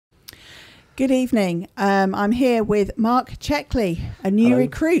Good evening. I'm here with Mark Checkley, a new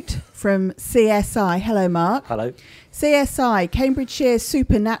recruit from CSI. Hello, Mark. Hello. CSI, Cambridgeshire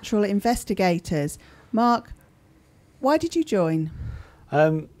Supernatural Investigators. Mark, why did you join?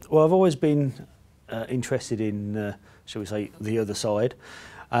 Well, I've always been interested in, shall we say, the other side.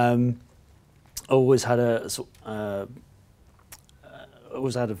 Always had a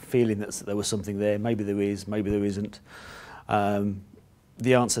feeling that there was something there. Maybe there is, maybe there isn't.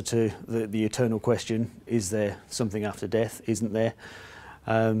 The answer to the eternal question, is there something after death, isn't there?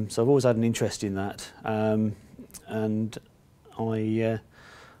 So I've always had an interest in that, and I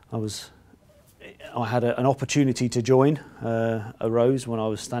had an opportunity to join arose when I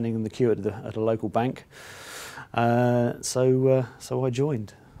was standing in the queue at a local bank, so I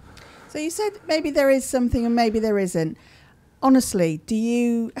joined. So you said maybe there is something and maybe there isn't. Honestly,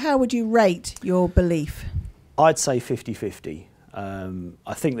 how would you rate your belief? I'd say 50-50.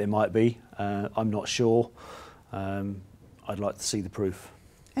 I think there might be. I'm not sure. I'd like to see the proof.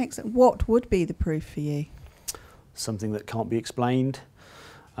 Excellent. What would be the proof for you? Something that can't be explained.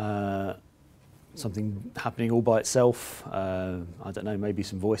 Something happening all by itself. I don't know, maybe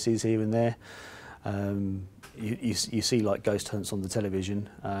some voices here and there. You see like ghost hunts on the television,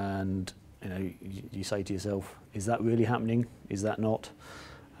 and you say to yourself, is that really happening? Is that not?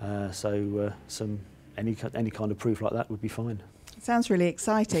 Any kind of proof like that would be fine. Sounds really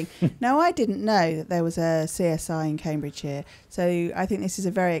exciting. Now, I didn't know that there was a CSI in Cambridgeshire, so I think this is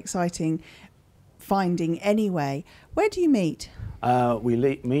a very exciting finding anyway. Where do you meet? We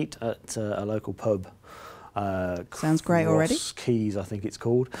meet at a local pub. Sounds great already. Keys, I think it's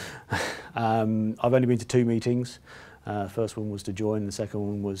called. I've only been to 2 meetings. First one was to join, the second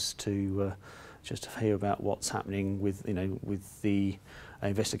one was to just to hear about what's happening with the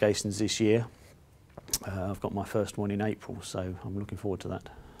investigations this year. I've got my first one in April, so I'm looking forward to that.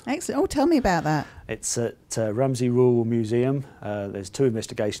 Excellent. Oh, tell me about that. It's at Ramsey Rural Museum. There's 2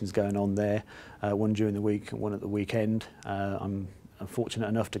 investigations going on there, one during the week and one at the weekend. I'm fortunate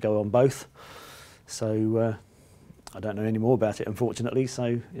enough to go on both, so I don't know any more about it, unfortunately.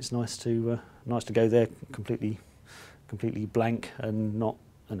 So it's nice to go there completely blank and not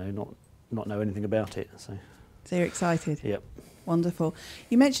know anything about it. So you're excited? Yep. Wonderful.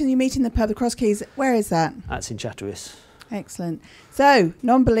 You mentioned you meet in the pub, the Cross Keys. Where is that? That's in Chatteris. Excellent. So,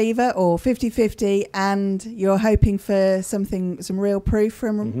 non-believer or 50-50, and you're hoping for some real proof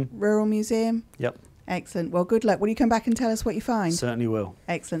from Rural Museum? Yep. Excellent. Well, good luck. Will you come back and tell us what you find? Certainly will.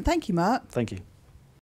 Excellent. Thank you, Mark. Thank you.